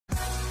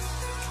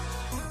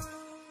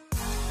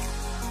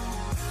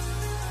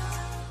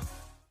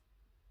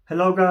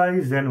Hello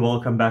guys and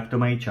welcome back to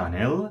my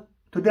channel.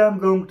 Today I'm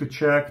going to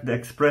check the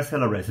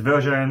ExpressLRS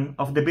version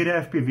of the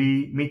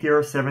BetaFPV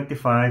Meteor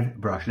 75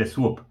 brushless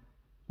swoop.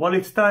 While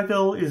its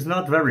title is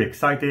not very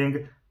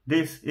exciting,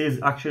 this is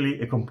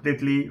actually a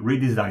completely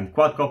redesigned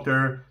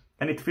quadcopter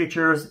and it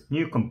features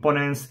new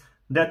components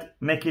that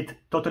make it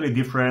totally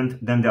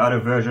different than the other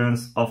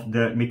versions of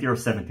the Meteor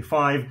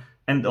 75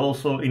 and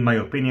also, in my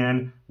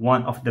opinion,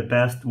 one of the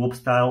best whoop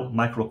style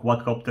micro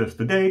quadcopters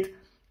to date.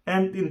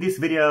 And in this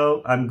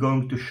video, I'm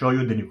going to show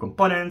you the new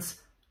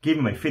components, give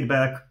you my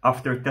feedback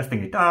after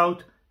testing it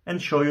out, and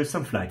show you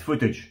some flight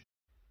footage.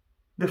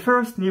 The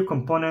first new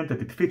component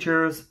that it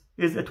features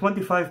is a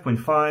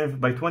 25.5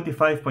 by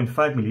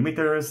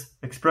 25.5mm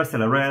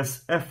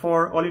ExpressLRS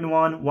F4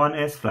 all-in-one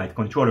 1S flight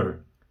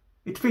controller.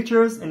 It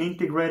features an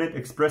integrated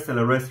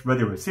ExpressLRS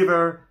radio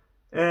receiver,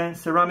 a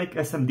ceramic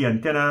SMD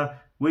antenna,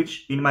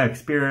 which in my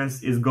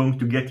experience is going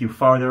to get you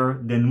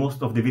farther than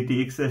most of the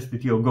VTXs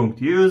that you're going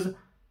to use,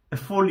 a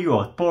full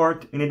UART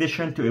port in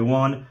addition to a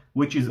one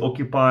which is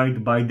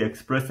occupied by the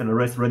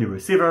ExpressLRS radio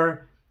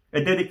receiver,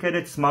 a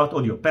dedicated smart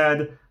audio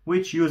pad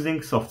which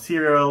using soft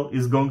serial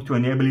is going to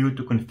enable you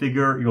to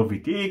configure your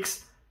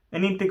VTX,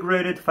 an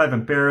integrated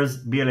 5A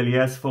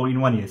BLLES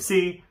 4-in-1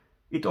 ESC,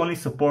 it only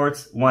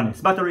supports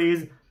 1S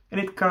batteries, and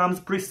it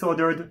comes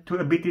pre-soldered to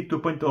a BT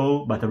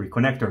 2.0 battery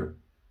connector.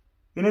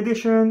 In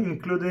addition,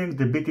 including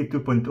the BT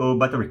 2.0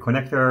 battery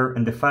connector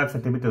and the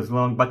 5cm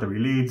long battery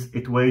leads,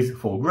 it weighs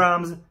 4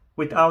 grams.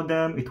 Without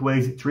them, it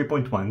weighs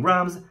 3.1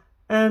 grams,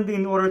 and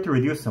in order to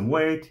reduce some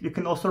weight, you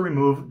can also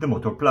remove the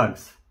motor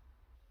plugs.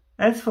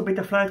 As for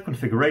Betaflight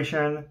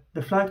configuration,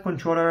 the flight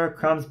controller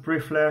comes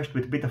pre-flashed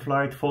with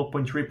Betaflight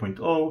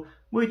 4.3.0,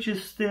 which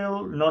is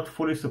still not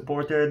fully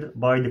supported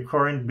by the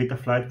current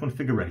Betaflight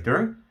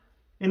configurator.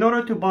 In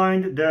order to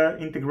bind the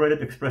integrated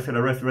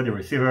ExpressLRS radio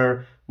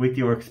receiver with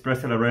your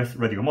ExpressLRS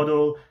radio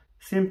module,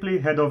 simply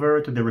head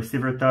over to the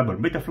receiver tab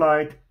on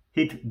Betaflight,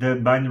 hit the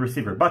bind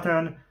receiver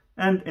button,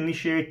 and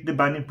initiate the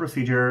binding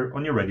procedure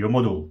on your radio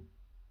module.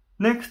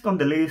 Next on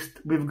the list,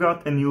 we've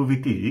got a new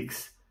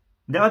VTX.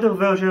 The other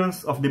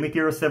versions of the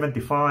Meteor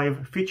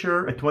 75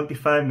 feature a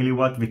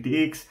 25mW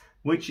VTX,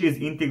 which is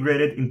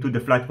integrated into the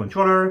flight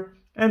controller,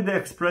 and the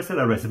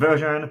ExpressLRS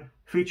version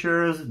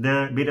features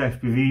the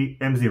BetaFPV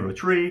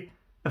M03,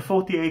 a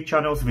 48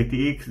 channels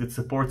VTX that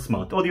supports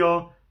smart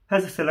audio,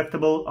 has a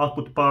selectable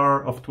output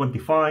power of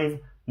 25,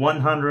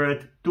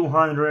 100,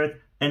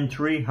 200, and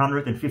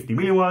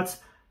 350mW,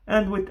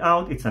 and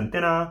without its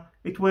antenna,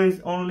 it weighs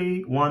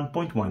only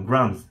 1.1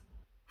 grams.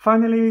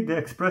 Finally, the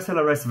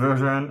ExpressLRS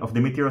version of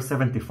the Meteor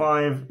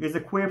 75 is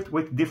equipped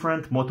with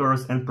different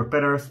motors and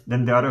propellers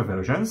than the other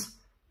versions.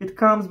 It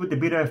comes with the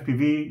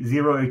BetaFPV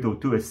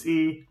 0802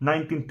 SE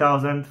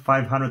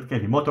 19,500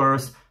 kV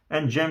motors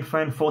and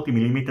Gemfan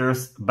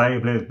 40mm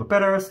bi-bladed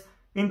propellers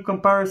in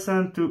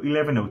comparison to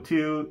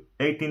 1102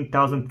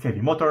 18,000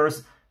 kV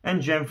motors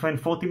and Gemfan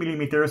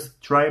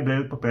 40mm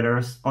tri-bladed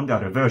propellers on the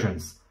other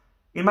versions.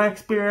 In my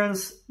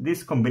experience,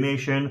 this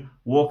combination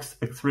works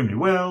extremely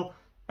well,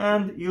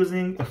 and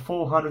using a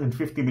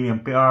 450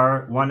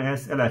 mAh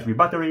 1S LFV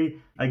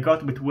battery, I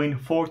got between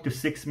 4 to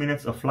 6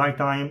 minutes of flight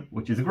time,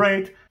 which is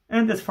great,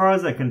 and as far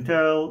as I can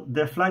tell,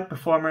 the flight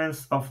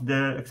performance of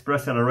the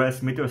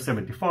ExpressLRS Meteor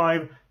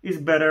 75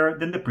 is better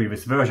than the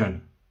previous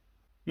version.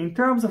 In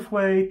terms of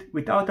weight,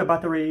 without a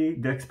battery,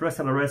 the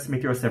ExpressLRS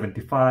Meteor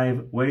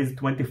 75 weighs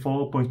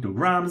 24.2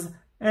 grams,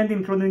 and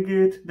including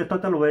it, the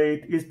total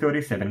weight is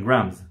 37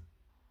 grams.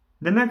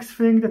 The next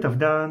thing that I've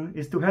done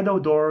is to head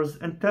outdoors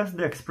and test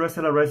the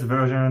ExpressLRS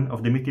version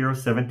of the Meteor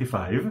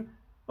 75.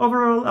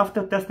 Overall,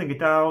 after testing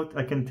it out,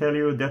 I can tell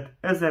you that,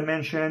 as I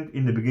mentioned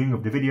in the beginning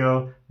of the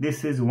video,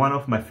 this is one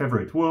of my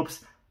favorite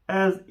whoops,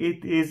 as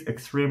it is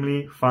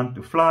extremely fun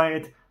to fly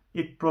it.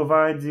 It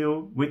provides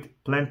you with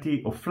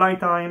plenty of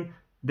flight time,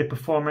 the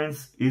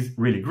performance is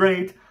really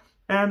great,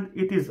 and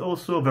it is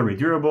also very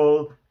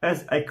durable,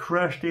 as I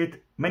crashed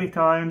it many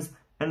times,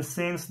 and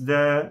since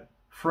the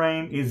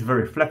frame is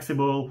very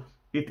flexible,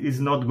 it is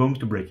not going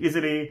to break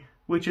easily,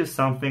 which is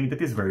something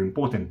that is very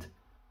important.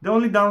 The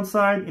only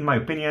downside, in my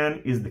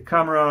opinion, is the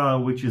camera,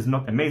 which is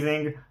not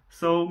amazing,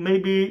 so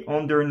maybe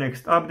on their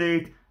next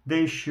update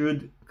they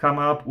should come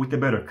up with a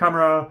better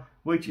camera,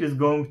 which is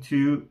going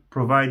to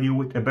provide you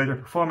with a better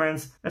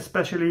performance,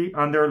 especially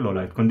under low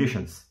light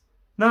conditions.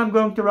 Now I'm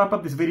going to wrap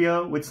up this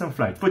video with some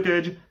flight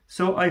footage,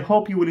 so I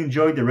hope you will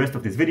enjoy the rest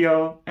of this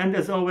video, and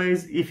as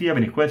always, if you have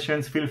any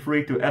questions, feel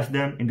free to ask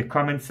them in the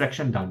comment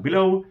section down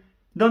below.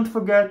 Don't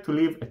forget to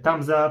leave a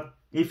thumbs up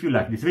if you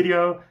like this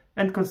video,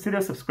 and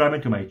consider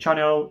subscribing to my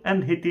channel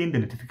and hitting the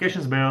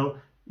notifications bell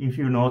if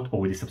you're not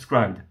already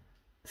subscribed.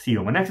 See you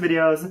on my next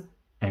videos,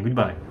 and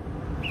goodbye.